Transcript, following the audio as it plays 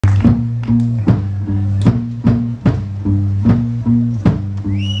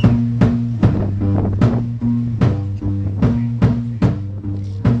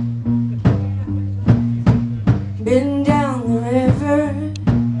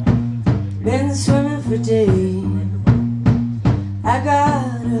for days. I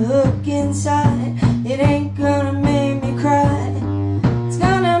got a hook inside, it ain't gonna make me cry, it's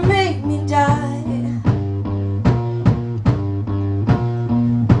gonna make me die.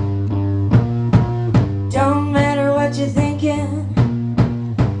 Don't matter what you're thinking,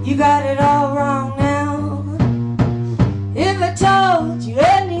 you got it all wrong now. If I told you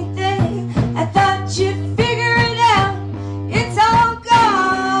anything, I thought you'd figure it out. It's all gone.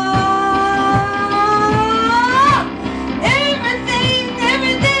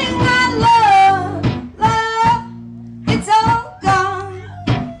 Everything I love, it's all gone,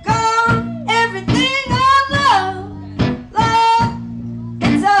 gone. Everything I love,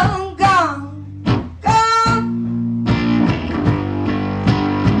 it's all gone, gone.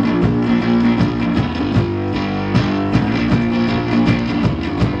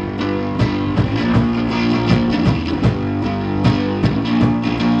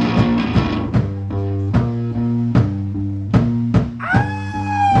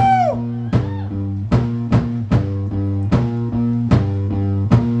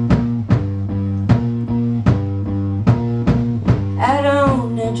 I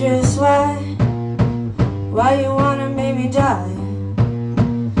don't know just why you wanna make me die.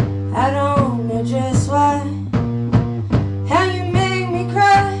 I don't know just